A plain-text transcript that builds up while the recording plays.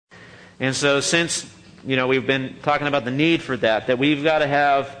And so since, we've been talking about the need for that we've got to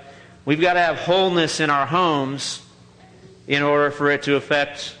have wholeness in our homes in order for it to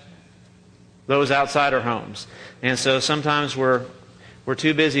affect those outside our homes. And so sometimes we're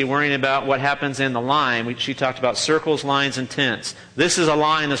too busy worrying about what happens in the line. She talked about circles, lines, and tents. This is a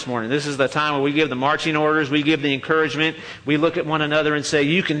line this morning. This is the time where we give the marching orders, we give the encouragement, we look at one another and say,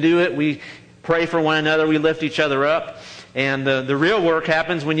 you can do it. We pray for one another, we lift each other up. And the real work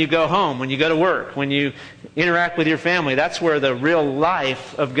happens when you go home, when you go to work, when you interact with your family. That's where the real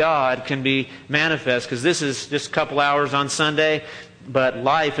life of God can be manifest, because this is just a couple hours on Sunday, but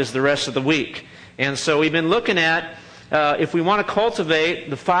life is the rest of the week. And so we've been looking at, if we want to cultivate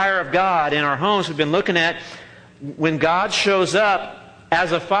the fire of God in our homes, we've been looking at when God shows up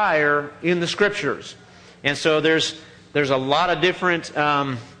as a fire in the Scriptures. And so there's a lot of different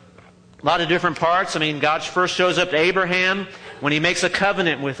parts. I mean, God first shows up to Abraham when He makes a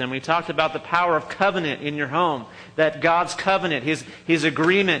covenant with him. We talked about the power of covenant in your home. That God's covenant, His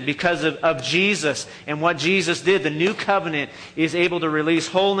agreement because of Jesus and what Jesus did. The new covenant is able to release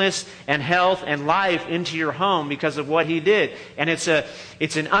wholeness and health and life into your home because of what He did. And it's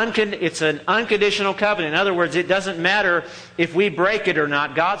an unconditional covenant. In other words, it doesn't matter if we break it or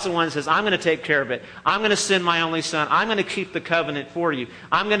not. God's the one that says, I'm going to take care of it. I'm going to send my only Son. I'm going to keep the covenant for you.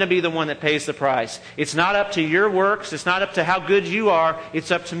 I'm going to be the one that pays the price. It's not up to your works. It's not up to how good you are.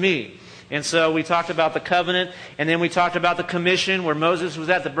 It's up to me. And so we talked about the covenant, and then we talked about the commission where Moses was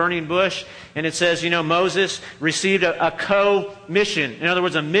at the burning bush. And it says, Moses received a co-mission. In other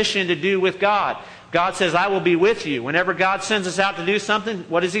words, a mission to do with God. God says, I will be with you. Whenever God sends us out to do something,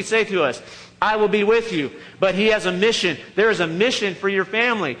 what does He say to us? I will be with you. But He has a mission. There is a mission for your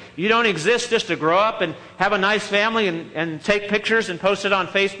family. You don't exist just to grow up and have a nice family and take pictures and post it on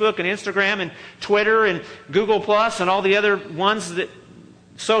Facebook and Instagram and Twitter and Google Plus and all the other ones that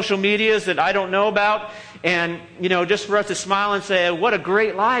social medias that I don't know about, and just for us to smile and say, what a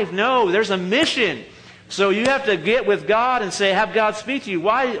great life. No, there's a mission. So you have to get with God and say, have God speak to you.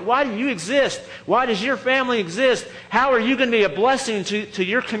 Why do you exist? Why does your family exist? How are you going to be a blessing to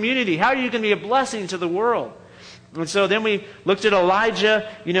your community? How are you going to be a blessing to the world? And so then we looked at Elijah,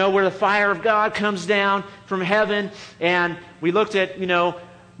 where the fire of God comes down from heaven, and we looked at,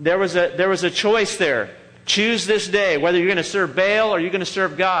 there was a choice there. Choose this day whether you're going to serve Baal or you're going to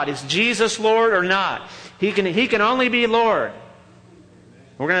serve God. Is Jesus Lord or not? He can only be Lord.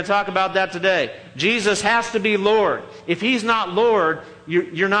 We're going to talk about that today. Jesus has to be Lord. If He's not Lord,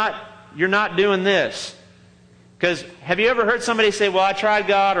 you're not doing this. Because have you ever heard somebody say, well, I tried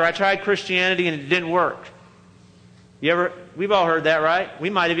God or I tried Christianity and it didn't work? We've all heard that, right?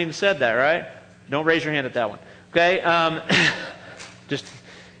 We might have even said that, right? Don't raise your hand at that one. Okay? Just...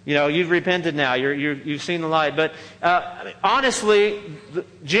 you've repented now. You've seen the light. But honestly,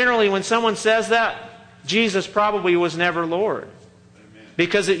 generally when someone says that, Jesus probably was never Lord. Amen.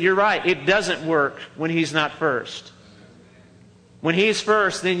 Because you're right, it doesn't work when He's not first. When He's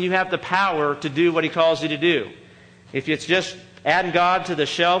first, then you have the power to do what He calls you to do. If it's just adding God to the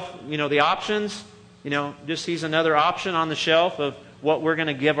shelf, the options, just He's another option on the shelf of what we're going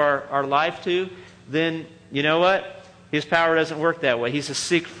to give our life to, then you know what? His power doesn't work that way. He's to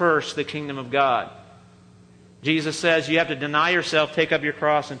seek first the kingdom of God. Jesus says you have to deny yourself, take up your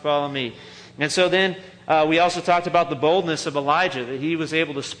cross, and follow me. And so then we also talked about the boldness of Elijah, that he was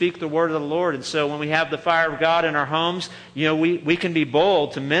able to speak the word of the Lord. And so when we have the fire of God in our homes, we can be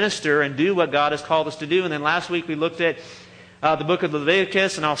bold to minister and do what God has called us to do. And then last week we looked at the book of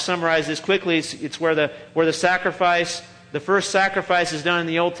Leviticus, and I'll summarize this quickly. It's where the sacrifice, the first sacrifice is done in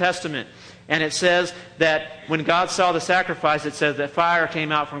the Old Testament. And it says that when God saw the sacrifice, it says that fire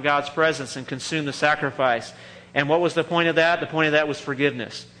came out from God's presence and consumed the sacrifice. And what was the point of that? The point of that was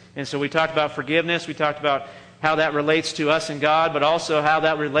forgiveness. And so we talked about forgiveness. We talked about how that relates to us and God, but also how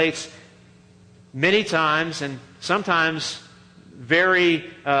that relates many times and sometimes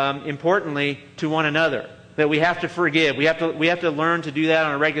very importantly to one another. That we have to forgive. We have to learn to do that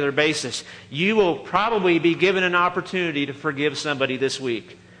on a regular basis. You will probably be given an opportunity to forgive somebody this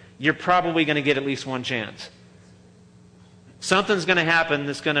week. You're probably going to get at least one chance. Something's going to happen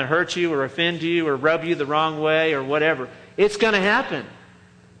that's going to hurt you or offend you or rub you the wrong way or whatever. It's going to happen.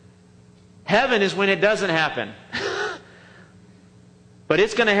 Heaven is when it doesn't happen. But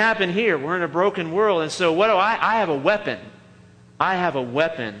it's going to happen here. We're in a broken world. And so what do I have a weapon. I have a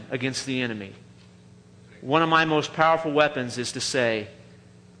weapon against the enemy. One of my most powerful weapons is to say,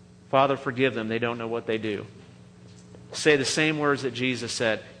 Father, forgive them. They don't know what they do. Say the same words that Jesus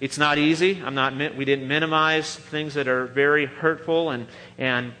said. It's not easy. We didn't minimize things that are very hurtful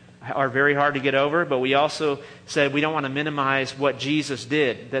and are very hard to get over, but we also said we don't want to minimize what Jesus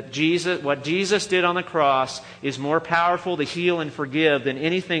did. What Jesus did on the cross is more powerful to heal and forgive than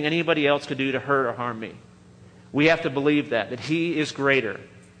anything anybody else could do to hurt or harm me. We have to believe that He is greater.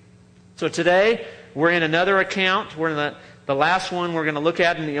 So today, we're in another account. We're in the last one we're going to look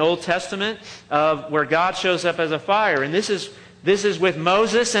at in the Old Testament of where God shows up as a fire. And this is with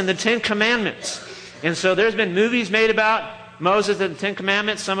Moses and the Ten Commandments. And so there's been movies made about Moses and the Ten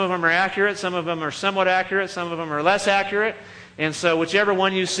Commandments. Some of them are accurate. Some of them are somewhat accurate. Some of them are less accurate. And so whichever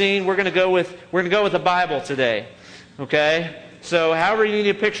one you've seen, we're going to go with the Bible today. Okay? So however you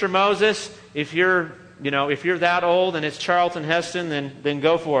need to picture Moses, if you're that old and it's Charlton Heston, then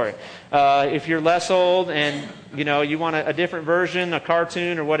go for it. If you're less old and you want a different version, a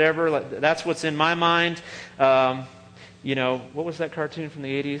cartoon or whatever, that's what's in my mind. What was that cartoon from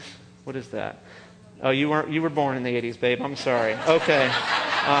the 80s? What is that? Oh, you were born in the 80s, babe. I'm sorry. Okay.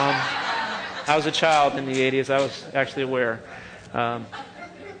 I was a child in the 80s. I was actually aware.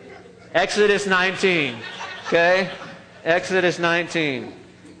 Exodus 19. Okay? Exodus 19.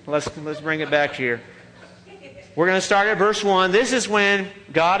 Let's bring it back here. We're going to start at verse 1. This is when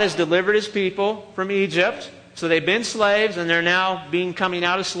God has delivered His people from Egypt. So they've been slaves and they're now coming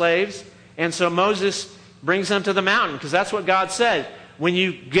out of slaves. And so Moses brings them to the mountain because that's what God said. When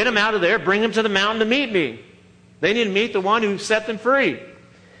you get them out of there, bring them to the mountain to meet me. They need to meet the one who set them free.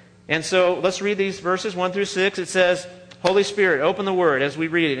 And so let's read these verses 1 through 6. It says, Holy Spirit, open the Word as we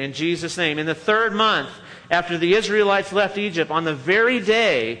read it in Jesus' name. In the 3rd month after the Israelites left Egypt, on the very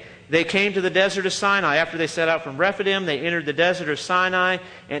day they came to the desert of Sinai. After they set out from Rephidim, they entered the desert of Sinai,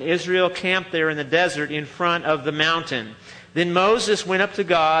 and Israel camped there in the desert in front of the mountain. Then Moses went up to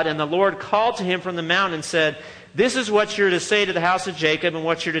God, and the Lord called to him from the mountain and said, This is what you're to say to the house of Jacob and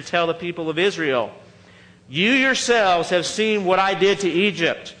what you're to tell the people of Israel. You yourselves have seen what I did to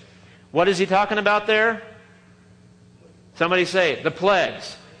Egypt. What is he talking about there? Somebody say it. The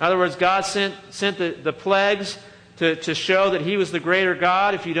plagues. In other words, God sent the plagues to show that He was the greater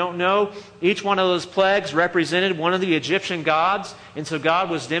God. If you don't know, each one of those plagues represented one of the Egyptian gods. And so God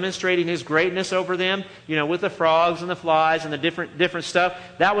was demonstrating His greatness over them, with the frogs and the flies and the different stuff.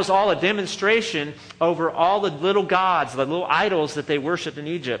 That was all a demonstration over all the little gods, the little idols that they worshipped in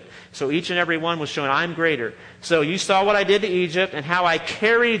Egypt. So each and every one was showing, I'm greater. So you saw what I did to Egypt and how I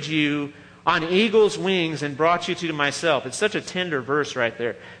carried you on eagle's wings and brought you to myself. It's such a tender verse right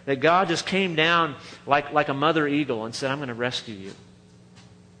there. That God just came down like a mother eagle and said, I'm going to rescue you.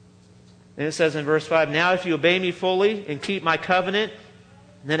 And it says in verse 5, Now if you obey me fully and keep my covenant,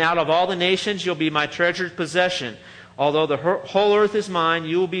 then out of all the nations you'll be my treasured possession. Although the whole earth is mine,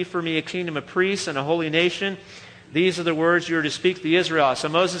 you will be for me a kingdom of priests and a holy nation. These are the words you are to speak to the Israelites. So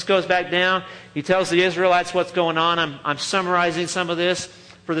Moses goes back down. He tells the Israelites what's going on. I'm summarizing some of this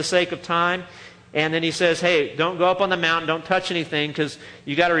for the sake of time. And then he says, hey, don't go up on the mountain, don't touch anything, because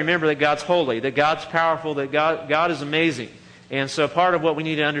you got to remember that God's holy, that God's powerful, that God is amazing. And so part of what we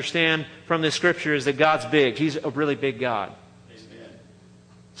need to understand from this scripture is that God's big. He's a really big God. Amen.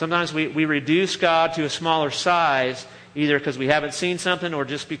 Sometimes we reduce God to a smaller size, either because we haven't seen something or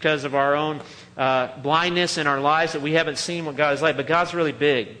just because of our own blindness in our lives that we haven't seen what God is like. But God's really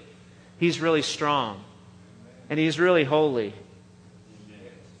big. He's really strong. And He's really holy.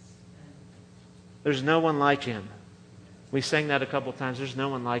 There's no one like Him. We sang that a couple times. There's no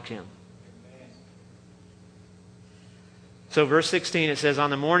one like Him. So verse 16, it says,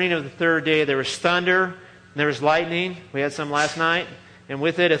 On the morning of the 3rd day there was thunder, and there was lightning. We had some last night. And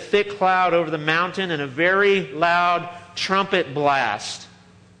with it a thick cloud over the mountain and a very loud trumpet blast.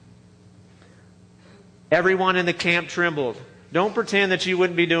 Everyone in the camp trembled. Don't pretend that you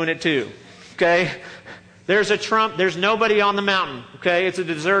wouldn't be doing it too. Okay? There's nobody on the mountain. Okay? It's a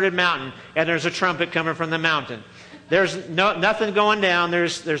deserted mountain. And there's a trumpet coming from the mountain. There's nothing going down.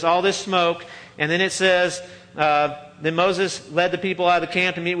 There's all this smoke. And then it says, then Moses led the people out of the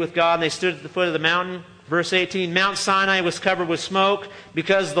camp to meet with God, and they stood at the foot of the mountain. Verse 18, Mount Sinai was covered with smoke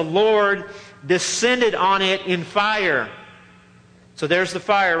because the Lord descended on it in fire. So there's the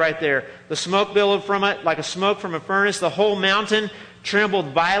fire right there. The smoke billowed from it like a smoke from a furnace. The whole mountain trembled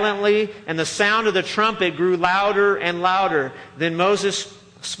violently, and the sound of the trumpet grew louder and louder. Then Moses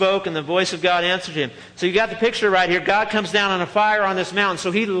spoke, and the voice of God answered him. So you got the picture right here. God comes down on a fire on this mountain.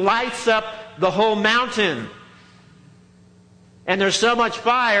 So He lights up the whole mountain. And there's so much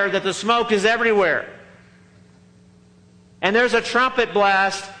fire that the smoke is everywhere. And there's a trumpet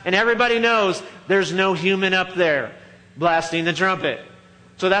blast, and everybody knows there's no human up there blasting the trumpet.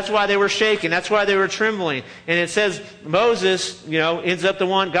 So that's why they were shaking. That's why they were trembling. And it says Moses, ends up the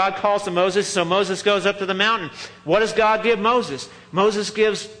one. God calls to Moses, so Moses goes up to the mountain. What does God give Moses? Moses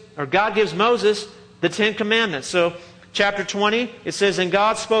gives God gives Moses the Ten Commandments. So chapter 20, it says, and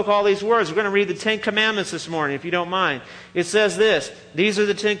God spoke all these words. We're going to read the Ten Commandments this morning, if you don't mind. It says this, these are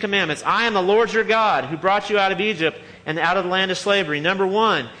the Ten Commandments. I am the Lord your God, who brought you out of Egypt and out of the land of slavery. Number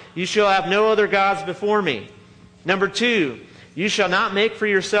 1, you shall have no other gods before me. Number 2, you shall not make for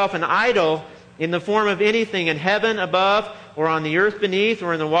yourself an idol in the form of anything in heaven above, or on the earth beneath,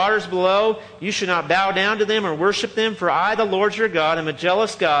 or in the waters below. You should not bow down to them or worship them, for I, the Lord your God, am a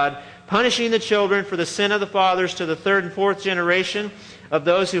jealous God, punishing the children for the sin of the fathers to the 3rd and 4th generation of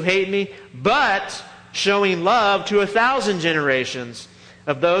those who hate me, but showing love to 1,000 generations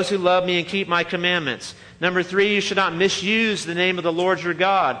of those who love me and keep my commandments. Number 3, you should not misuse the name of the Lord your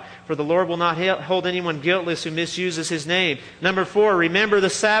God, for the Lord will not hold anyone guiltless who misuses His name. Number 4, remember the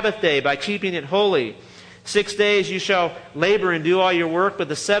Sabbath day by keeping it holy. 6 days you shall labor and do all your work, but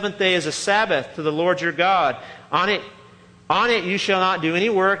the 7th day is a Sabbath to the Lord your God. On it you shall not do any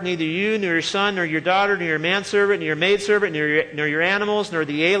work, neither you, nor your son, nor your daughter, nor your manservant, nor your maidservant, nor your animals, nor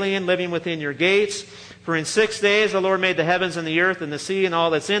the alien living within your gates. For in 6 days the Lord made the heavens and the earth and the sea and all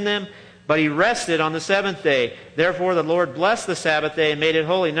that's in them, but He rested on the 7th day. Therefore the Lord blessed the Sabbath day and made it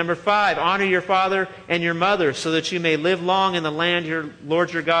holy. Number 5, honor your father and your mother, so that you may live long in the land your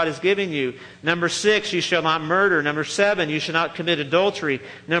Lord your God is giving you. Number 6, you shall not murder. Number 7, you shall not commit adultery.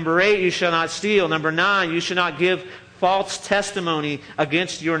 Number 8, you shall not steal. Number 9, you shall not give false testimony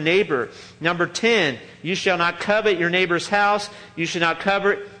against your neighbor. Number 10, you shall not covet your neighbor's house. You shall not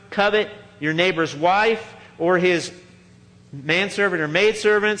covet your neighbor's wife, or his manservant or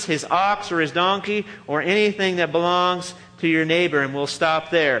maidservants, his ox or his donkey, or anything that belongs to your neighbor. And we'll stop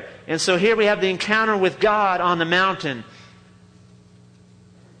there. And so here we have the encounter with God on the mountain.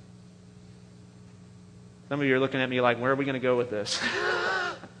 Some of you are looking at me like, where are we going to go with this?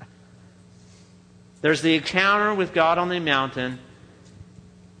 There's the encounter with God on the mountain,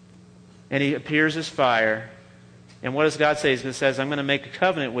 and He appears as fire. And what does God say? He says, I'm going to make a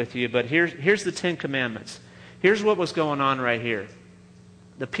covenant with you, but here's the 10 Commandments. Here's what was going on right here.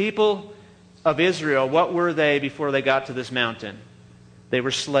 The people of Israel, what were they before they got to this mountain? They were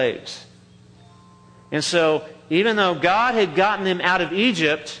slaves. And so, even though God had gotten them out of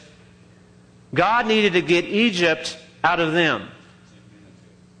Egypt, God needed to get Egypt out of them.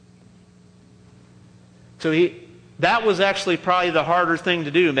 So that was actually probably the harder thing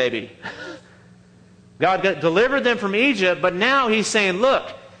to do, maybe. God delivered them from Egypt, but now He's saying,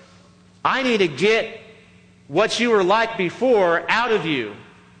 look, I need to get what you were like before out of you,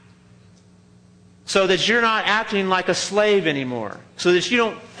 so that you're not acting like a slave anymore, so that you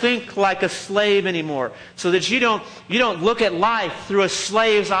don't think like a slave anymore, so that you don't look at life through a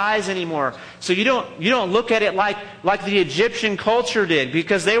slave's eyes anymore, so you don't look at it like the Egyptian culture did,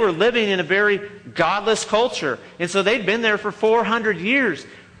 because they were living in a very godless culture, and so they'd been there for 400 years.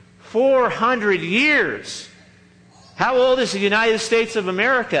 400 years. How old is the United States of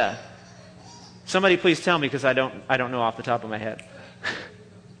America? Somebody please tell me, because I don't know off the top of my head.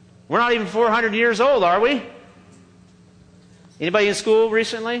 We're not even 400 years old, are we? Anybody in school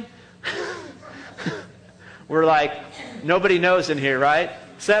recently? We're like, nobody knows in here, right?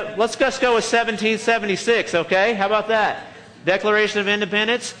 So let's just go with 1776, okay? How about that? Declaration of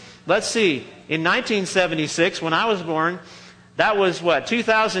Independence. Let's see. In 1976, when I was born, that was what,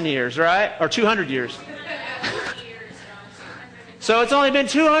 2,000 years, right? Or 200 years. So it's only been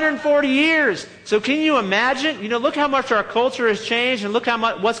 240 years. So can you imagine? Look how much our culture has changed, and look how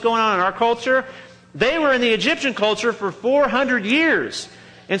much what's going on in our culture. They were in the Egyptian culture for 400 years.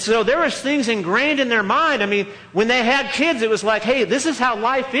 And so there was things ingrained in their mind. I mean, when they had kids, it was like, hey, this is how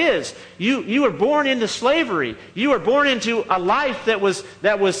life is. You were born into slavery. You were born into a life that was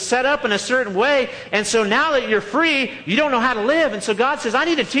set up in a certain way. And so now that you're free, you don't know how to live. And so God says, I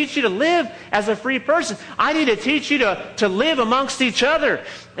need to teach you to live as a free person. I need to teach you to live amongst each other.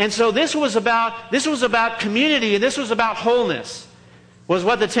 And so this was about community, and this was about wholeness. Was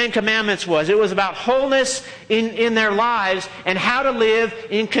what the Ten Commandments was. It was about wholeness in their lives and how to live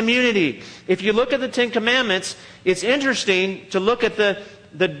in community. If you look at the Ten Commandments, it's interesting to look at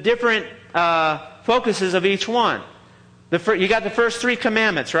the different focuses of each one. You got the first 3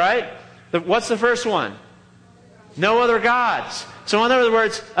 commandments, right? What's the first one? No other gods. So in other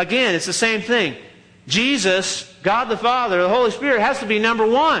words, again, it's the same thing. Jesus, God the Father, the Holy Spirit has to be number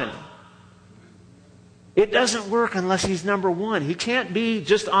 1. It doesn't work unless He's number 1. He can't be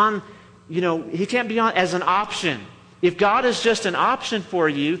just on, He can't be on as an option. If God is just an option for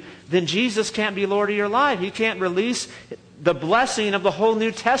you, then Jesus can't be Lord of your life. He can't release the blessing of the whole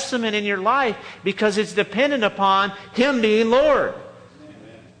New Testament in your life, because it's dependent upon Him being Lord.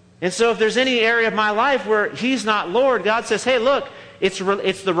 Amen. And so if there's any area of my life where He's not Lord, God says, hey, look, it's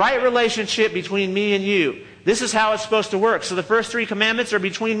the right relationship between me and you. This is how it's supposed to work. So the first 3 commandments are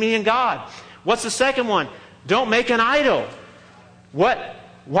between me and God. What's the second one? Don't make an idol.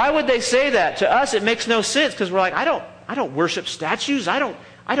 Why would they say that? To us, it makes no sense because we're like, I don't worship statues. I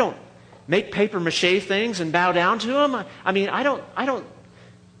don't make paper mache things and bow down to them. I mean, I don't.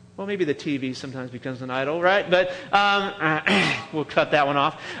 Well, maybe the TV sometimes becomes an idol, right? But we'll cut that one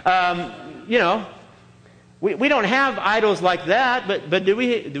off. We don't have idols like that. But do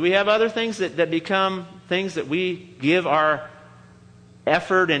we have other things that become things that we give our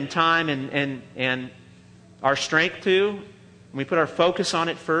effort and time and our strength to? We put our focus on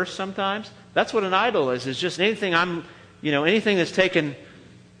it first sometimes. That's what an idol is. It's just anything anything that's taken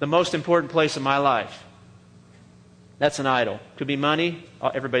the most important place in my life. That's an idol. Could be money.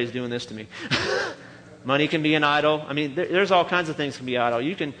 Everybody's doing this to me. Money can be an idol. I mean, there's all kinds of things can be idol.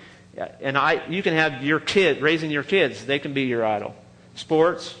 You can have your kid, raising your kids. They can be your idol.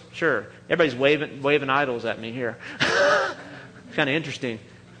 Sports, sure. Everybody's waving idols at me here. Kind of interesting.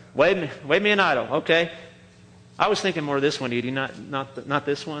 Wave me an idol. Okay. I was thinking more of this one, Edie, not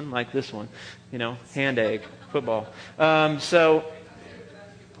this one, like this one. Hand egg, football. So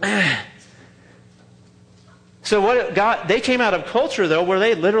they came out of culture though where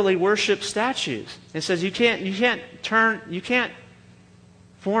they literally worship statues. It says you can't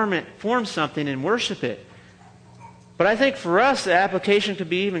form something and worship it. But I think for us the application could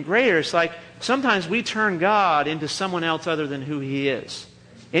be even greater. It's like sometimes we turn God into someone else other than who He is.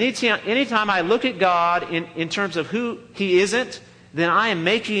 Anytime I look at God in terms of who He isn't, then I am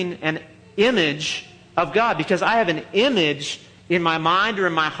making an image of God because I have an image in my mind or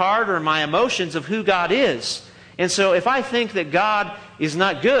in my heart or in my emotions of who God is. And so if I think that God is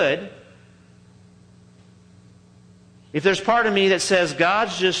not good, if there's part of me that says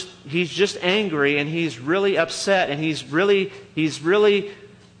He's just angry and He's really upset and He's really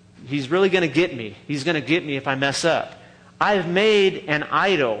going to get me. He's going to get me if I mess up. I've made an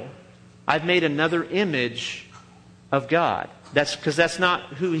idol. I've made another image of God. That's because that's not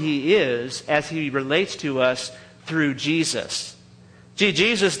who He is as He relates to us through Jesus.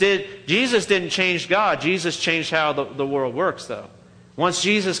 Jesus didn't change God. Jesus changed how the world works, though. Once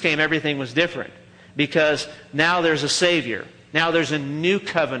Jesus came, everything was different. Because now there's a Savior. Now there's a new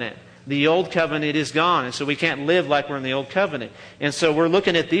covenant. The old covenant is gone, and so we can't live like we're in the old covenant. And so we're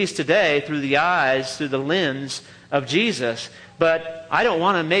looking at these today through the lens of Jesus. But I don't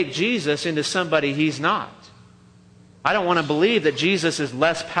want to make Jesus into somebody He's not. I don't want to believe that Jesus is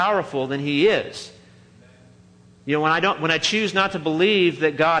less powerful than He is. When I choose not to believe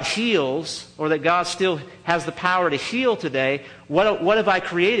that God heals or that God still has the power to heal today, what have I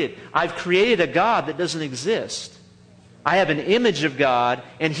created? I've created a God that doesn't exist. I have an image of God,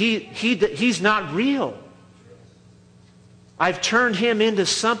 and He's not real. I've turned Him into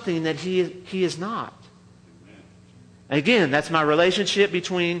something that He is not. Again, that's my relationship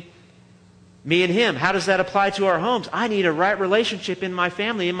between me and Him. How does that apply to our homes? I need a right relationship in my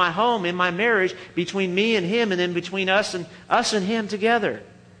family, in my home, in my marriage, between me and Him, and then between us and Him together.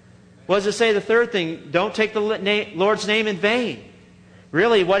 What does it say? The third thing, don't take the Lord's name in vain.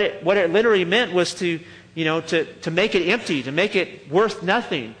 Really, what it literally meant was to make it empty, to make it worth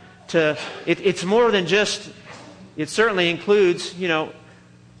nothing. It's more than just. It certainly includes,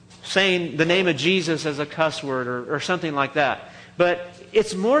 saying the name of Jesus as a cuss word or something like that. But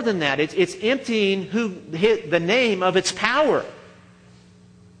it's more than that. It's emptying the name of its power.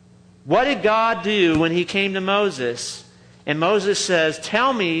 What did God do when He came to Moses? And Moses says,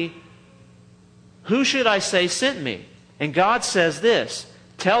 tell me, who should I say sent me? And God says this,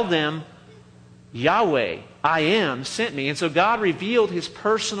 tell them, Yahweh, I am, sent me. And so God revealed His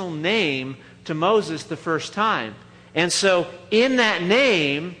personal name to Moses the first time. And so in that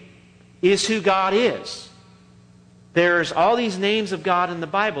name is who God is. There's all these names of God in the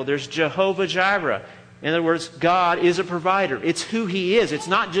Bible. There's Jehovah Jireh. In other words, God is a provider. It's who He is. It's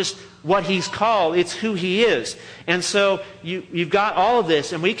not just what He's called. It's who He is. And so you've got all of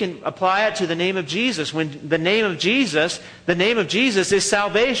this, and we can apply it to the name of Jesus. When the name of Jesus is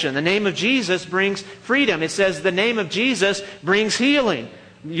salvation. The name of Jesus brings freedom. It says the name of Jesus brings healing.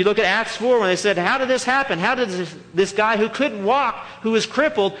 You look at Acts 4 when they said, how did this happen? How did this guy who couldn't walk, who was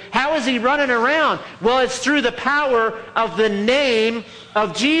crippled, how is he running around? Well, it's through the power of the name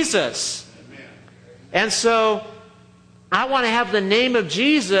of Jesus. Amen. And so I want to have the name of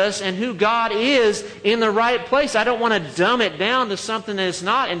Jesus and who God is in the right place. I don't want to dumb it down to something that it's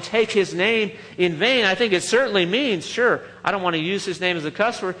not and take His name in vain. I think it certainly means, sure, I don't want to use His name as a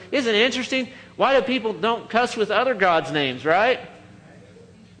cuss word. Isn't it interesting? Why do people don't cuss with other gods' names, right?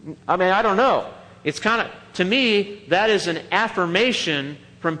 I mean, I don't know. It's kind of, To me, that is an affirmation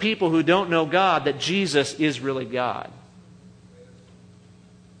from people who don't know God that Jesus is really God.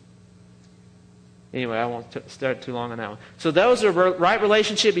 Anyway, I won't start too long on that one. So those are right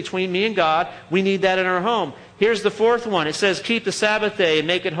relationship between me and God. We need that in our home. Here's the fourth one. It says, keep the Sabbath day and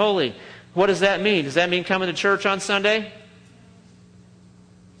make it holy. What does that mean? Does that mean coming to church on Sunday?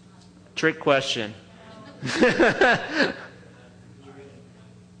 Trick question.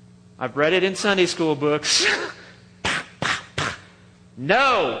 I've read it in Sunday school books.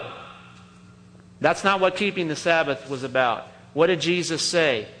 No! That's not what keeping the Sabbath was about. What did Jesus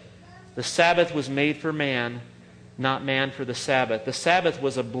say? The Sabbath was made for man, not man for the Sabbath. The Sabbath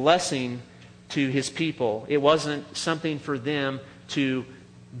was a blessing to His people. It wasn't something for them to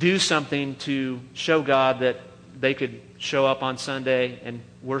do something to show God that they could show up on Sunday and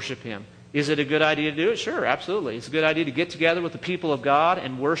worship Him. Is it a good idea to do it? Sure, absolutely. It's a good idea to get together with the people of God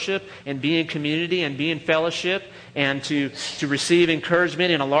and worship and be in community and be in fellowship and to receive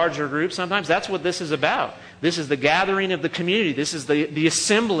encouragement in a larger group. Sometimes that's what this is about. This is the gathering of the community. This is the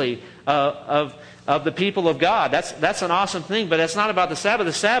assembly of the people of God. That's an awesome thing, but that's not about the Sabbath.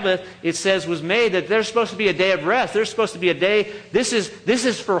 The Sabbath, it says, was made that there's supposed to be a day of rest. There's supposed to be a day. This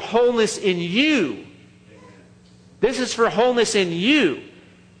is for wholeness in you. This is for wholeness in you.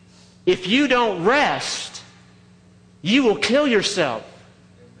 If you don't rest, you will kill yourself.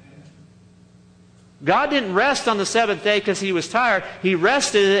 God didn't rest on the seventh day because He was tired. He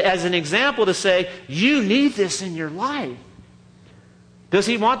rested as an example to say, you need this in your life. Does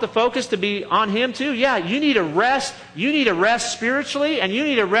He want the focus to be on Him too? Yeah, you need to rest. You need to rest spiritually and you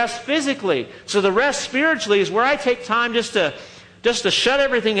need to rest physically. So the rest spiritually is where I take time just to shut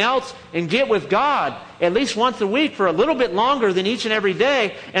everything else and get with God at least once a week for a little bit longer than each and every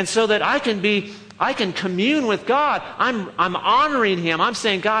day, and so that I can commune with God. I'm honoring Him. I'm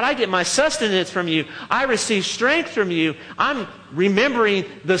saying, God, I get my sustenance from You. I receive strength from You. I'm remembering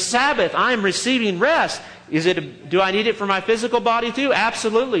the Sabbath. I'm receiving rest. Do I need it for my physical body too?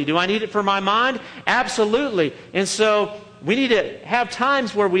 Absolutely. Do I need it for my mind? Absolutely. And so we need to have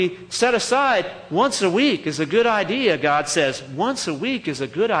times where we set aside once a week is a good idea, God says. Once a week is a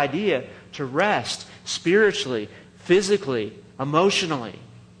good idea to rest spiritually, physically, emotionally.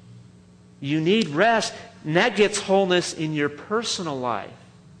 You need rest, and that gets wholeness in your personal life.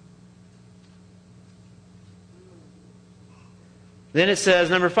 Then it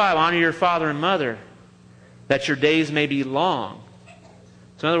says, number 5, honor your father and mother, that your days may be long.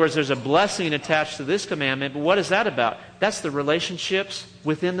 So in other words, there's a blessing attached to this commandment, but what is that about? That's the relationships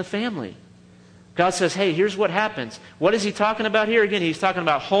within the family. God says, hey, here's what happens. What is He talking about here? Again, He's talking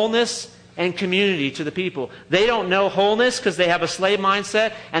about wholeness and community to the people. They don't know wholeness because they have a slave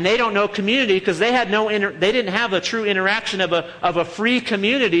mindset, and they don't know community because they didn't have a true interaction of a free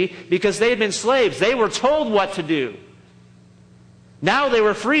community because they had been slaves. They were told what to do. Now they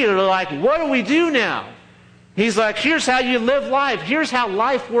were free. They're like, what do we do now? He's like, here's how you live life. Here's how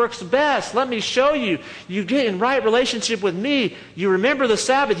life works best. Let me show you. You get in right relationship with me. You remember the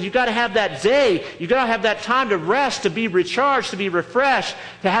Sabbath. You've got to have that day. You've got to have that time to rest, to be recharged, to be refreshed,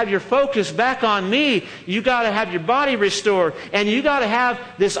 to have your focus back on me. You've got to have your body restored. And you've got to have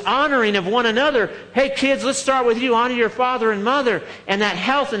this honoring of one another. Hey, kids, let's start with you. Honor your father and mother. And that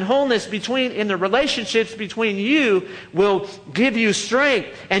health and wholeness in the relationships between you will give you strength.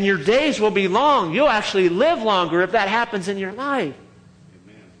 And your days will be long. You'll actually live longer if that happens in your life.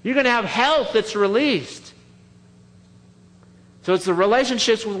 Amen. You're going to have health that's released. So it's the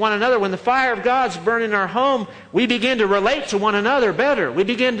relationships with one another. When the fire of God's burning in our home, we begin to relate to one another better.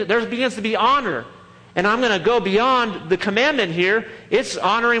 There begins to be honor. And I'm going to go beyond the commandment here. It's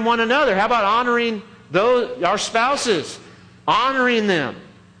honoring one another. How about honoring our spouses? Honoring them.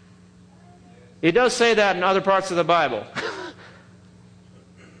 It does say that in other parts of the Bible.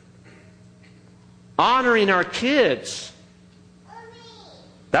 Honoring our kids.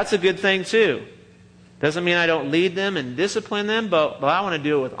 That's a good thing too. Doesn't mean I don't lead them and discipline them, but I want to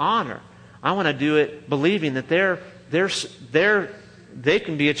do it with honor. I want to do it believing that they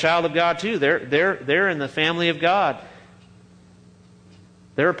can be a child of God too. They're in the family of God.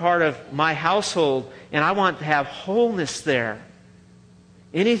 They're a part of my household, and I want to have wholeness there.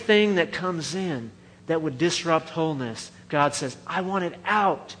 Anything that comes in that would disrupt wholeness, God says, I want it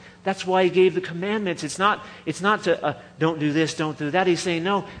out. That's why He gave the commandments. It's not to don't do this, don't do that. He's saying,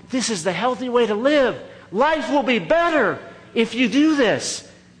 no, this is the healthy way to live. Life will be better if you do this.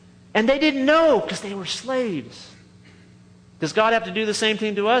 And they didn't know because they were slaves. Does God have to do the same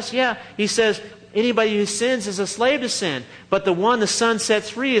thing to us? Yeah. He says, anybody who sins is a slave to sin. But the one the Son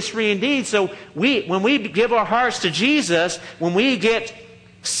sets free is free indeed. So when we give our hearts to Jesus, when we get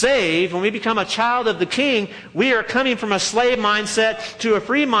saved, when we become a child of the King, we are coming from a slave mindset to a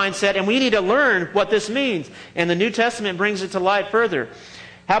free mindset, and we need to learn what this means. And the New Testament brings it to light further.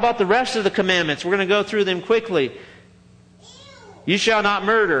 How about the rest of the commandments? We're going to go through them quickly. You shall not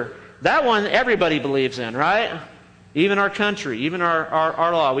murder. That one everybody believes in, right? Even our country, even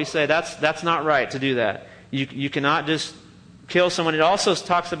our law. We say that's not right to do that. You cannot just kill someone. It also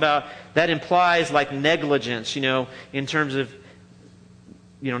talks about, that implies like negligence, in terms of,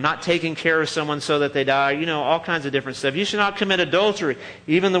 not taking care of someone so that they die, all kinds of different stuff. You should not commit adultery.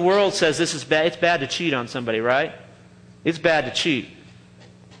 Even the world says this is bad. It's bad to cheat on somebody, right? It's bad to cheat.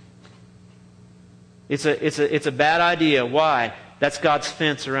 It's a bad idea. Why? That's God's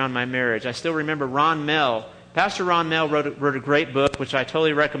fence around my marriage. I still remember Pastor Ron Mell wrote a great book, which I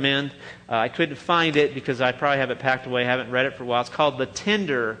totally recommend. I couldn't find it because I probably have it packed away. I haven't read it for a while. It's called The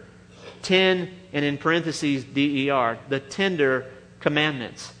Tender, 10 and in parentheses DER, The Tender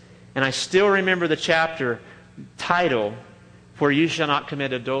Commandments. And I still remember the chapter title, For You Shall Not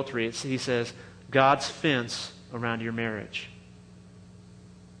Commit Adultery. He says, God's fence around your marriage.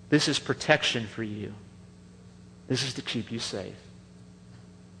 This is protection for you. This is to keep you safe.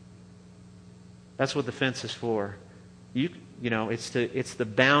 That's what the fence is for. It's the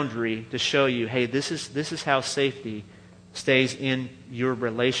boundary to show you, hey, this is how safety stays in your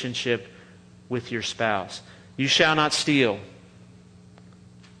relationship with your spouse. You shall not steal.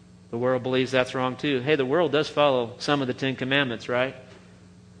 The world believes that's wrong too. Hey, the world does follow some of the 10 Commandments, right?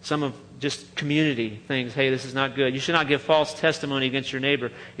 Some of just community things. Hey, this is not good. You should not give false testimony against your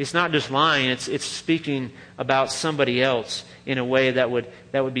neighbor. It's not just lying. It's speaking about somebody else in a way that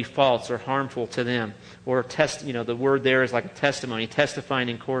would be false or harmful to them. Or the word there is like a testimony, testifying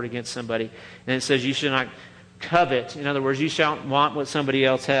in court against somebody. And it says you should not covet. In other words, you shall want what somebody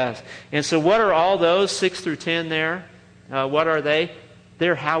else has. And so what are all those 6 through 10 there? What are they?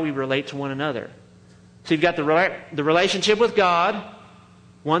 They're how we relate to one another. So you've got the relationship with God,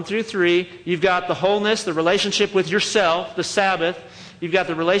 1 through 3. You've got the wholeness, the relationship with yourself, the Sabbath. You've got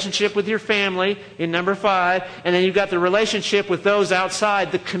the relationship with your family in number 5. And then you've got the relationship with those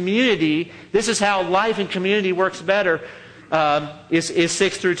outside, the community. This is how life in community works better, is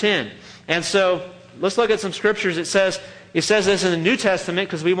 6 through 10. And so let's look at some scriptures. It says this in the New Testament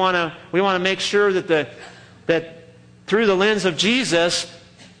because we want to make sure that through the lens of Jesus,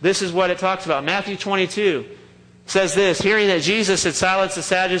 this is what it talks about. Matthew 22 says this, hearing that Jesus had silenced the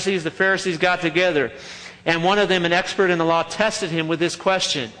Sadducees, the Pharisees got together. And one of them, an expert in the law, tested him with this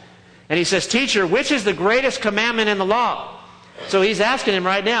question. And he says, Teacher, which is the greatest commandment in the law? So he's asking him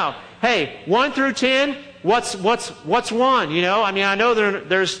right now, hey, 1 through 10, what's 1? I know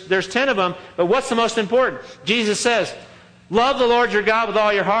there's 10 of them, but what's the most important? Jesus says, love the Lord your God with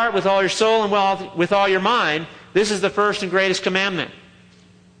all your heart, with all your soul, and with all your mind. This is the first and greatest commandment.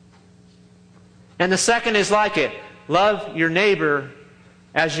 And the second is like it. Love your neighbor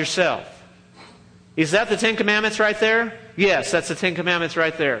as yourself. Is that the 10 Commandments right there? Yes, that's the 10 Commandments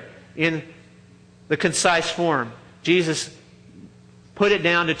right there in the concise form. Jesus put it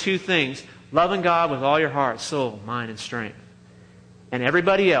down to 2 things. Loving God with all your heart, soul, mind, and strength. And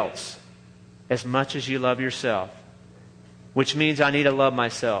everybody else as much as you love yourself. Which means I need to love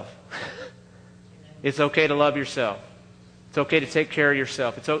myself. It's okay to love yourself. It's okay to take care of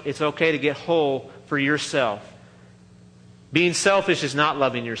yourself. It's okay to get whole for yourself. Being selfish is not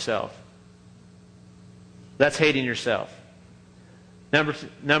loving yourself. That's hating yourself.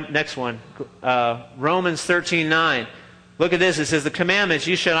 Next one. Romans 13:9. Look at this. It says the commandments,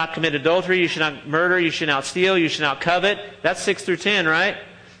 you shall not commit adultery, you shall not murder, you shall not steal, you shall not covet. That's 6 through 10, right?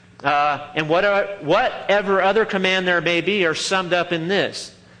 And whatever other command there may be are summed up in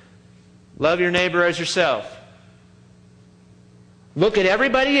this. Love your neighbor as yourself. Look at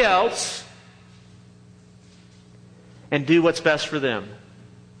everybody else and do what's best for them.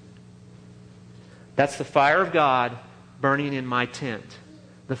 That's the fire of God burning in my tent.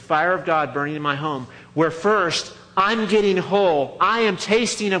 The fire of God burning in my home. Where first, I'm getting whole. I am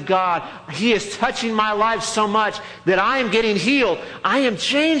tasting of God. He is touching my life so much that I am getting healed. I am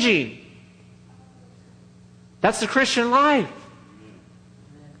changing. That's the Christian life.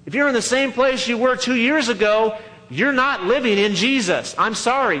 If you're in the same place you were 2 years ago, you're not living in Jesus. I'm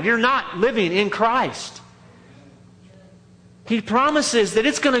sorry, you're not living in Christ. He promises that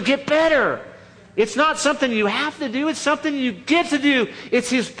it's going to get better. It's not something you have to do. It's something you get to do. It's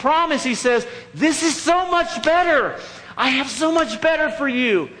His promise. He says, this is so much better. I have so much better for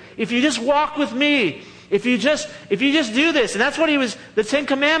you. If you just walk with me. If you just do this. And that's what the 10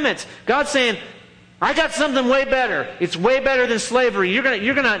 Commandments. God's saying, I got something way better. It's way better than slavery. You're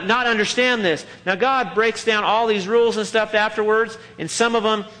gonna not understand this. Now God breaks down all these rules and stuff afterwards, and some of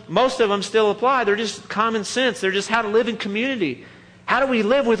them, most of them still apply. They're just common sense. They're just how to live in community. How do we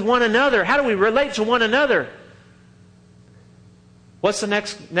live with one another? How do we relate to one another? What's the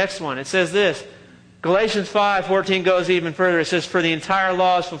next one? It says this. Galatians 5:14 goes even further. It says, for the entire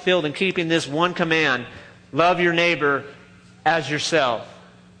law is fulfilled in keeping this one command. Love your neighbor as yourself.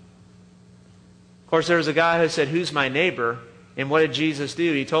 Of course, there was a guy who said, who's my neighbor? And what did Jesus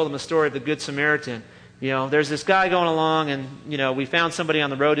do? He told him the story of the Good Samaritan. There's this guy going along, and, we found somebody on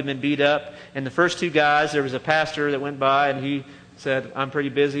the road who'd been beat up. And the first two guys, there was a pastor that went by, and he said, I'm pretty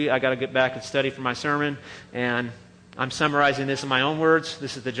busy. I got to get back and study for my sermon. And I'm summarizing this in my own words.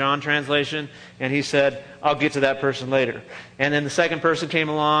 This is the John translation. And he said, I'll get to that person later. And then the second person came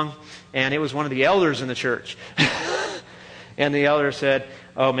along, and it was one of the elders in the church. And the elder said,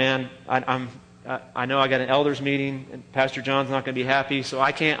 oh man, I know I got an elders meeting, and Pastor John's not going to be happy, so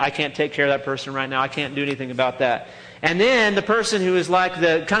I can't take care of that person right now. I can't do anything about that. And then the person who is like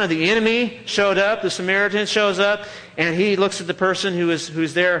the enemy showed up. The Samaritan shows up, and he looks at the person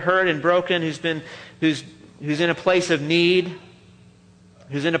who's there, hurt and broken, who's in a place of need,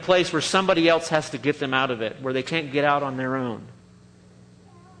 who's in a place where somebody else has to get them out of it, where they can't get out on their own.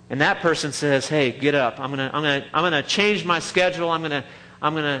 And that person says, "Hey, get up. I'm gonna change my schedule. I'm gonna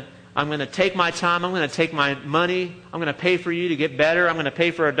take my time. I'm gonna take my money. I'm gonna pay for you to get better. I'm gonna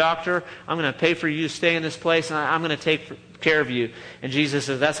pay for a doctor. I'm gonna pay for you to stay in this place, and I'm gonna take care of you." And Jesus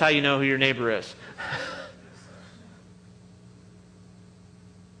says, "That's how you know who your neighbor is."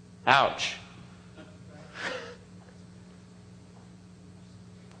 Ouch.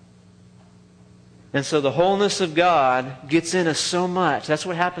 And so the wholeness of God gets in us so much. That's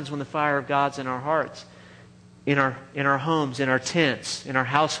what happens when the fire of God's in our hearts, in our homes, in our tents, in our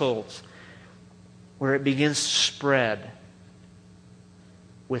households, where it begins to spread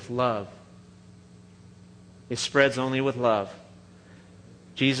with love. It spreads only with love.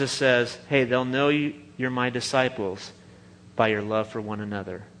 Jesus says, hey, they'll know you're my disciples by your love for one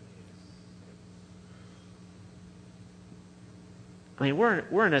another. I mean,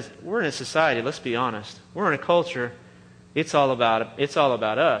 we're in a society. Let's be honest. We're in a culture. It's all about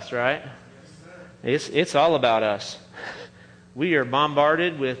us, right? It's all about us. We are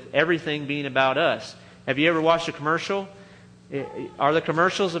bombarded with everything being about us. Have you ever watched a commercial? Are the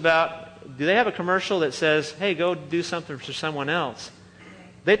commercials about? Do they have a commercial that says, "Hey, go do something for someone else"?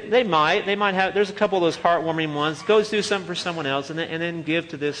 They might have. There's a couple of those heartwarming ones. Go do something for someone else, and then give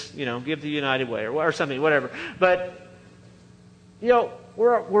to this. Give to United Way or something, whatever. But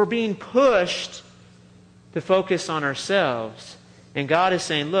we're being pushed to focus on ourselves. And God is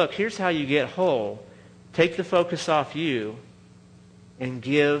saying, look, here's how you get whole. Take the focus off you and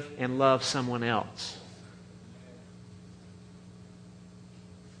give and love someone else.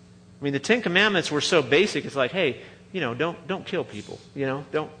 I mean, the Ten Commandments were so basic. It's like, hey, don't kill people.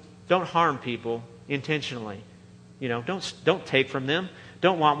 Don't harm people intentionally. Don't take from them.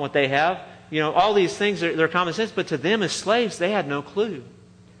 Don't want what they have. All these things, they're common sense, but to them as slaves, they had no clue.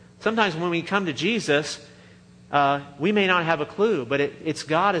 Sometimes when we come to Jesus, we may not have a clue, but it's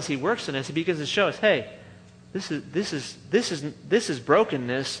God as He works in us. He begins to show us, hey, this is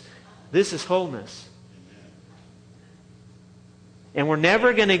brokenness, this is wholeness. And we're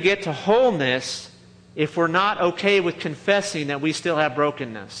never going to get to wholeness if we're not okay with confessing that we still have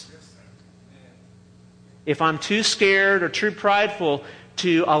brokenness. If I'm too scared or too prideful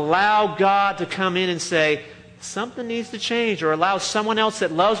to allow God to come in and say, something needs to change, or allow someone else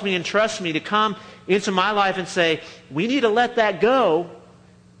that loves me and trusts me to come into my life and say, we need to let that go,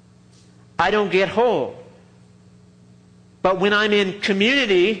 I don't get whole. But when I'm in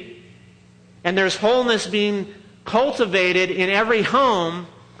community and there's wholeness being cultivated in every home,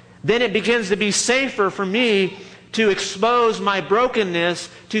 then it begins to be safer for me to expose my brokenness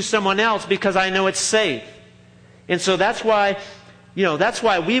to someone else because I know it's safe. And so that's why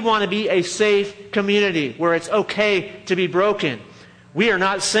we want to be a safe community where it's okay to be broken. We are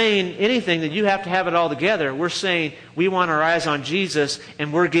not saying anything that you have to have it all together. We're saying we want our eyes on Jesus,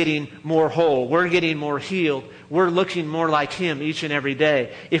 and we're getting more whole. We're getting more healed. We're looking more like Him each and every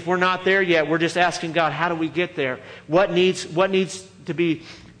day. If we're not there yet, we're just asking God, how do we get there? What needs to be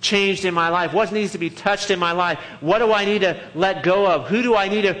changed in my life? What needs to be touched in my life? What do I need to let go of? Who do I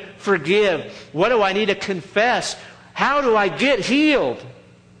need to forgive? What do I need to confess? How do I get healed?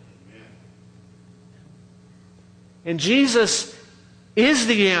 And Jesus is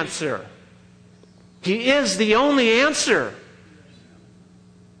the answer. He is the only answer.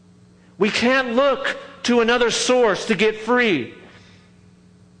 We can't look to another source to get free.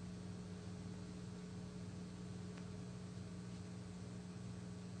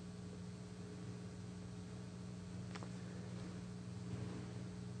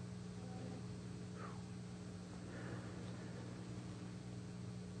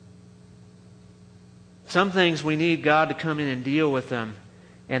 Some things we need God to come in and deal with them,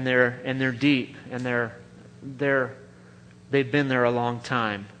 and they're deep, and they've been there a long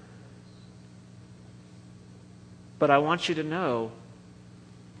time. But I want you to know,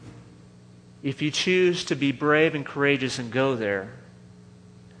 if you choose to be brave and courageous and go there,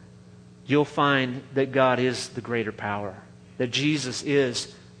 you'll find that God is the greater power, that Jesus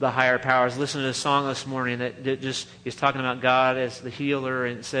is the higher power. I was listening to a song this morning that just is talking about God as the healer,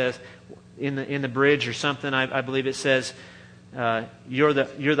 and it says in the bridge or something, I believe it says, you're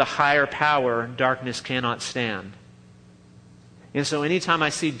the higher power darkness cannot stand. And so anytime I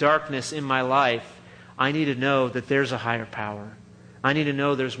see darkness in my life, I need to know that there's a higher power. I need to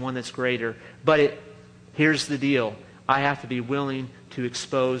know there's one that's greater. But here's the deal. I have to be willing to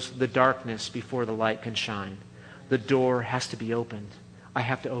expose the darkness before the light can shine. The door has to be opened. I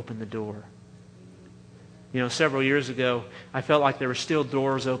have to open the door. You know, several years ago, I felt like there were still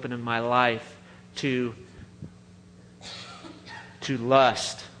doors open in my life to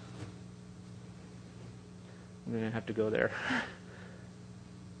lust. I'm going to have to go there.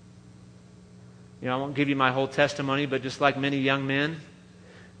 You know, I won't give you my whole testimony, but just like many young men,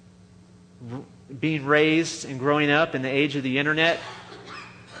 being raised and growing up in the age of the internet,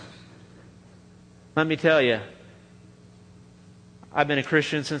 let me tell you, I've been a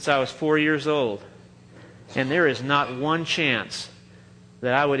Christian since I was 4 years old, and there is not one chance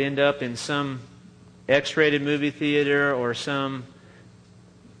that I would end up in some X-rated movie theater or some,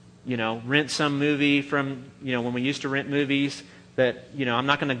 rent some movie from, when we used to rent movies, that, I'm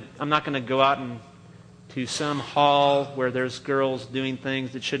not going to go out and to some hall where there's girls doing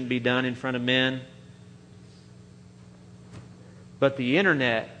things that shouldn't be done in front of men. But the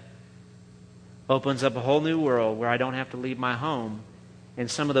internet opens up a whole new world where I don't have to leave my home.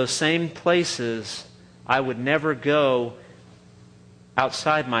 And some of those same places I would never go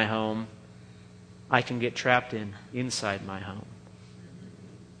outside my home, I can get trapped inside my home.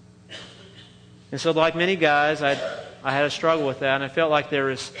 And so like many guys, I had a struggle with that, and I felt like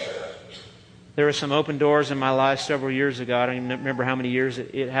there were some open doors in my life several years ago. I don't even remember how many years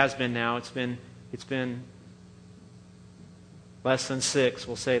it has been now. It's been less than 6,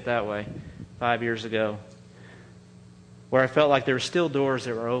 we'll say it that way, 5 years ago, where I felt like there were still doors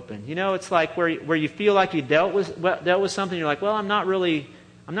that were open. You know, it's like where you feel like you dealt with something. You're like, well, I'm not really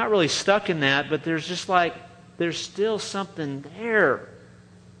stuck in that, but there's still something there.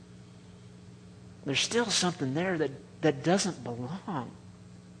 There's still something there that doesn't belong.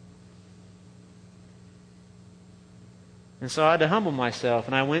 And so I had to humble myself,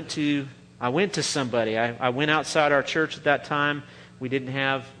 and I went to somebody. I went outside our church at that time. We didn't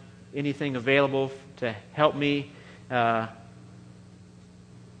have anything available to help me. And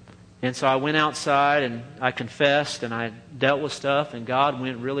so I went outside, and I confessed, and I dealt with stuff, and God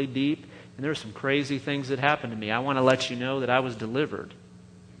went really deep. And there were some crazy things that happened to me. I want to let you know that I was delivered.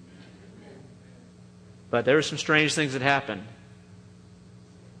 But there were some strange things that happened.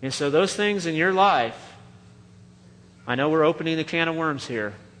 And so those things in your life, I know we're opening a can of worms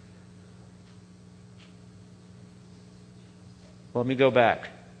here. Let me go back.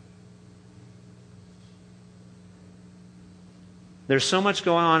 There's so much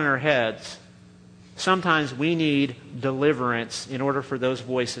going on in our heads. Sometimes we need deliverance in order for those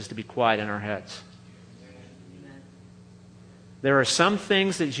voices to be quiet in our heads. There are some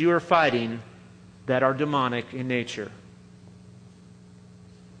things that you are fighting that are demonic in nature.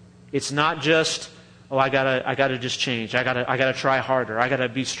 It's not just, I gotta just change. I gotta try harder. I gotta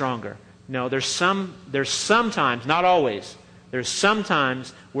be stronger. No, there's sometimes, not always, there's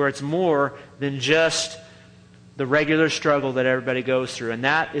sometimes where it's more than just the regular struggle that everybody goes through. And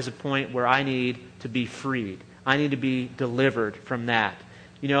that is a point where I need to be freed. I need to be delivered from that.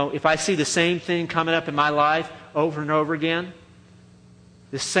 You know, if I see the same thing coming up in my life over and over again,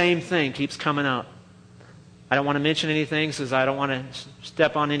 the same thing keeps coming up. I don't want to mention anything because I don't want to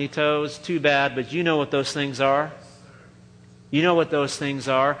step on any toes. Too bad, but you know what those things are. You know what those things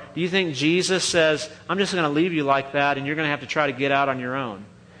are. Do you think Jesus says, I'm just going to leave you like that and you're going to have to try to get out on your own?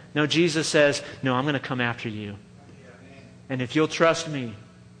 No, Jesus says, no, I'm going to come after you. And if you'll trust me,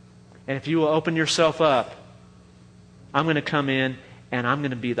 and if you will open yourself up, I'm going to come in and I'm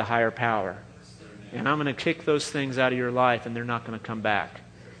going to be the higher power. And I'm going to kick those things out of your life and they're not going to come back.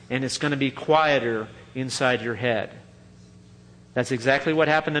 And it's going to be quieter inside your head. That's exactly what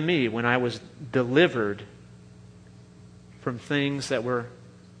happened to me when I was delivered from things that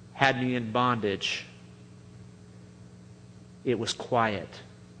had me in bondage. It was quiet.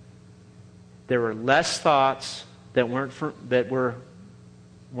 There were less thoughts that weren't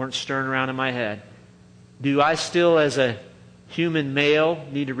stirring around in my head. Do I still, as a human male,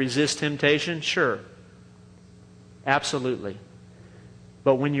 need to resist temptation? Sure. Absolutely.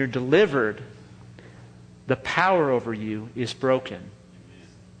 But when you're delivered, the power over you is broken.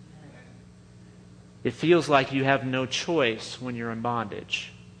 It feels like you have no choice when you're in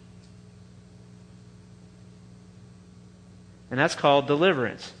bondage. And that's called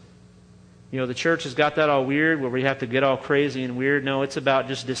deliverance. You know, the church has got that all weird where we have to get all crazy and weird. No, it's about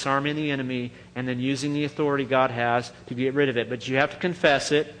just disarming the enemy and then using the authority God has to get rid of it. But you have to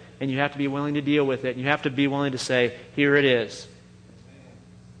confess it, and you have to be willing to deal with it. And you have to be willing to say, here it is.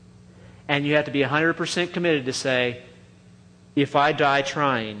 And you have to be 100% committed to say, if I die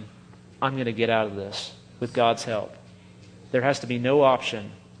trying, I'm going to get out of this with God's help. There has to be no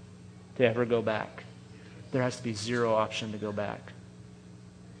option to ever go back. There has to be zero option to go back.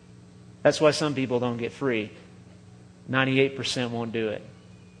 That's why some people don't get free. 98% won't do it.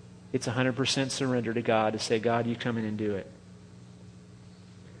 It's 100% surrender to God to say, God, you come in and do it.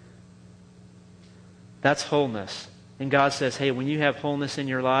 That's wholeness. And God says, hey, when you have wholeness in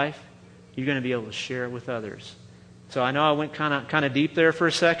your life, you're going to be able to share it with others. So I know I went kind of deep there for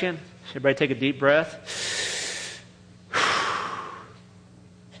a second. Everybody take a deep breath.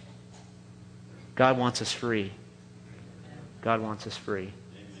 God wants us free. God wants us free.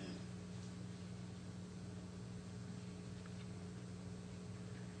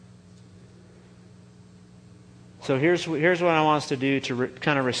 So here's what I want us to do to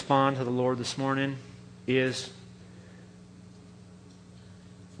kind of respond to the Lord this morning is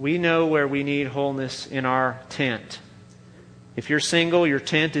we know where we need wholeness in our tent. If you're single, your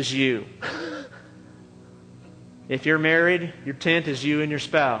tent is you. If you're married, your tent is you and your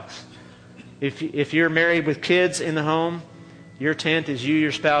spouse. If you're married with kids in the home, your tent is you,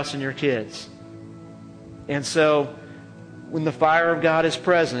 your spouse, and your kids. And so when the fire of God is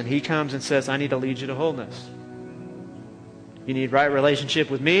present, He comes and says, I need to lead you to wholeness. You need right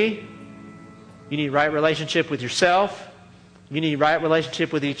relationship with me. You need right relationship with yourself. You need right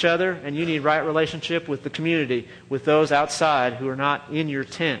relationship with each other. And you need right relationship with the community, with those outside who are not in your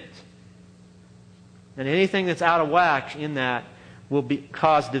tent. And anything that's out of whack in that will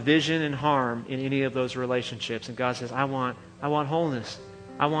cause division and harm in any of those relationships. And God says, I want wholeness.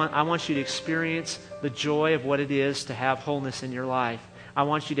 I want you to experience the joy of what it is to have wholeness in your life. I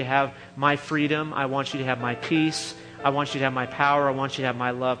want you to have my freedom. I want you to have my peace. I want you to have my power. I want you to have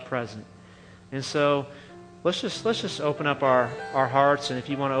my love present. And so let's just open up our hearts. And if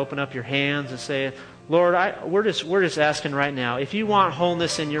you want to open up your hands and say, Lord, we're just asking right now. If you want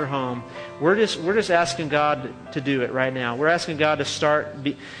wholeness in your home, we're just asking God to do it right now. We're asking God to start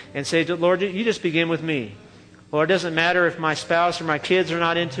and say, Lord, you just begin with me. Lord, it doesn't matter if my spouse or my kids are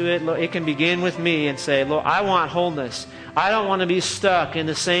not into it. Lord, it can begin with me and say, Lord, I want wholeness. I don't want to be stuck in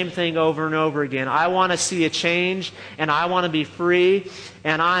the same thing over and over again. I want to see a change, and I want to be free,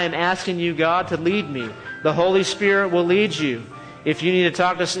 and I am asking you, God, to lead me. The Holy Spirit will lead you. If you need to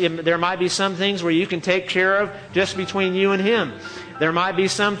talk to, there might be some things where you can take care of just between you and Him. There might be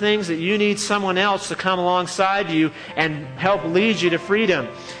some things that you need someone else to come alongside you and help lead you to freedom.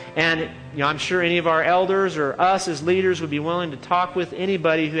 And I'm sure any of our elders or us as leaders would be willing to talk with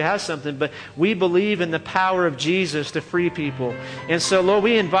anybody who has something. But we believe in the power of Jesus to free people. And so, Lord,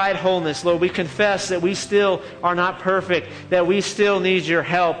 we invite wholeness. Lord, we confess that we still are not perfect, that we still need your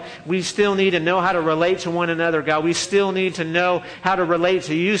help. We still need to know how to relate to one another, God. We still need to know how to relate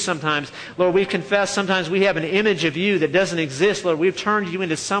to you sometimes. Lord, we confess sometimes we have an image of you that doesn't exist. Lord, we've turned you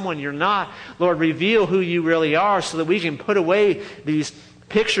into someone you're not. Lord, reveal who you really are so that we can put away these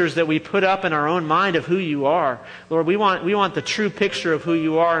pictures that we put up in our own mind of who you are. Lord, we want the true picture of who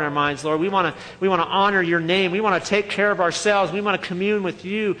you are in our minds. Lord, we want to honor your name. We want to take care of ourselves. We want to commune with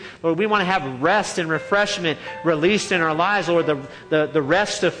you. Lord, we want to have rest and refreshment released in our lives. Lord, the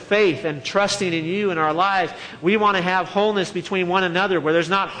rest of faith and trusting in you in our lives. We want to have wholeness between one another where there's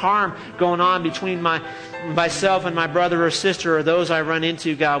not harm going on between myself and my brother or sister or those I run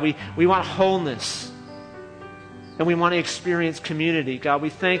into, God. We want wholeness. And we want to experience community. God,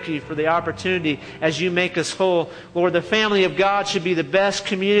 we thank you for the opportunity as you make us whole. Lord, the family of God should be the best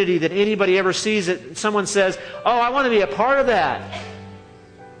community that anybody ever sees. It. Someone says, oh, I want to be a part of that.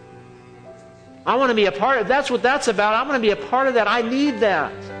 I want to be a part of that's what that's about. I want to be a part of that. I need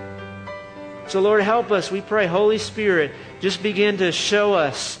that. So Lord, help us. We pray, Holy Spirit, just begin to show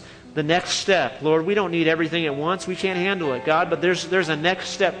us the next step. Lord, we don't need everything at once. We can't handle it, God, but there's a next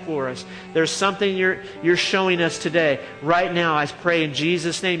step for us. There's something you're showing us today. Right now, I pray in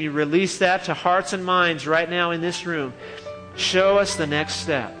Jesus' name, you release that to hearts and minds right now in this room. Show us the next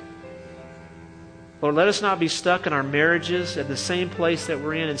step. Lord, let us not be stuck in our marriages at the same place that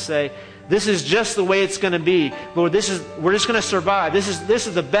we're in and say, This is just the way it's going to be. Lord, we're just going to survive. This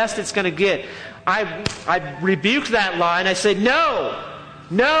is the best it's going to get. I rebuke that lie and I say, no,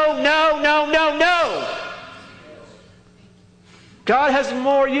 no, no, no, no, no. God has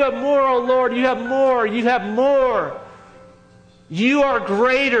more. You have more, oh Lord. You have more. You have more. You are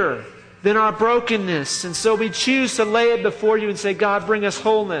greater than our brokenness. And so we choose to lay it before you and say, God, bring us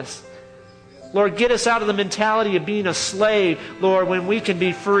wholeness. Lord, get us out of the mentality of being a slave, Lord, when we can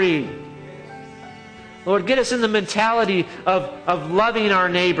be free. Lord, get us in the mentality of loving our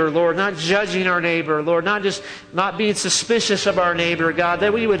neighbor, Lord, not judging our neighbor, Lord, not being suspicious of our neighbor, God,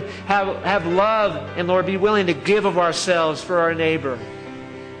 that we would have love and, Lord, be willing to give of ourselves for our neighbor.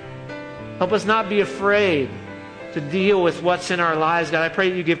 Help us not be afraid to deal with what's in our lives, God. I pray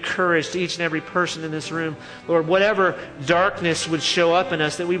that you give courage to each and every person in this room. Lord, whatever darkness would show up in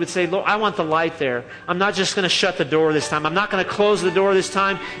us, that we would say, Lord, I want the light there. I'm not just going to shut the door this time. I'm not going to close the door this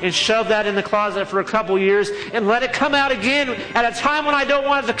time and shove that in the closet for a couple years and let it come out again at a time when I don't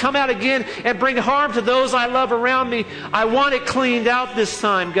want it to come out again and bring harm to those I love around me. I want it cleaned out this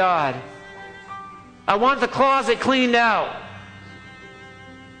time, God. I want the closet cleaned out.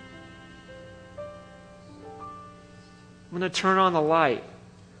 I'm going to turn on the light.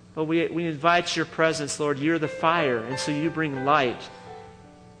 But we invite your presence, Lord. You're the fire, and so you bring light.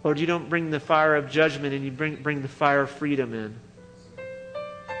 Lord, you don't bring the fire of judgment, and you bring the fire of freedom in.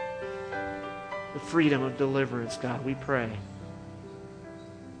 The freedom of deliverance, God, we pray.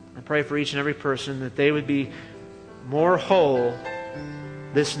 I pray for each and every person that they would be more whole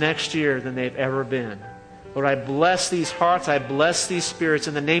this next year than they've ever been. Lord, I bless these hearts, I bless these spirits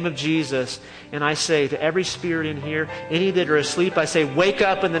in the name of Jesus. And I say to every spirit in here, any that are asleep, I say, wake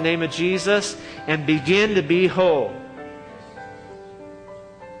up in the name of Jesus and begin to be whole.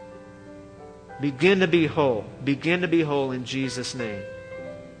 Begin to be whole. Begin to be whole in Jesus' name.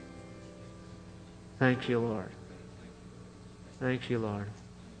 Thank you, Lord. Thank you, Lord.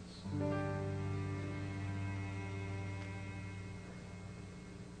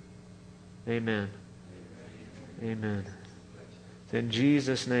 Amen. Amen. In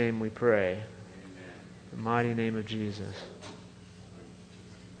Jesus' name we pray. In the mighty name of Jesus.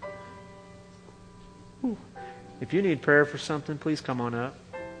 If you need prayer for something, please come on up.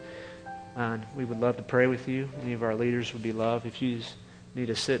 And we would love to pray with you. Any of our leaders would be loved. If you just need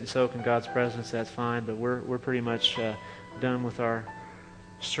to sit and soak in God's presence, that's fine. But we're pretty much done with our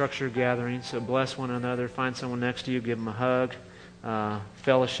structured gathering. So bless one another. Find someone next to you. Give them a hug.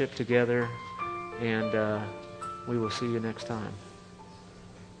 Fellowship together. And we will see you next time.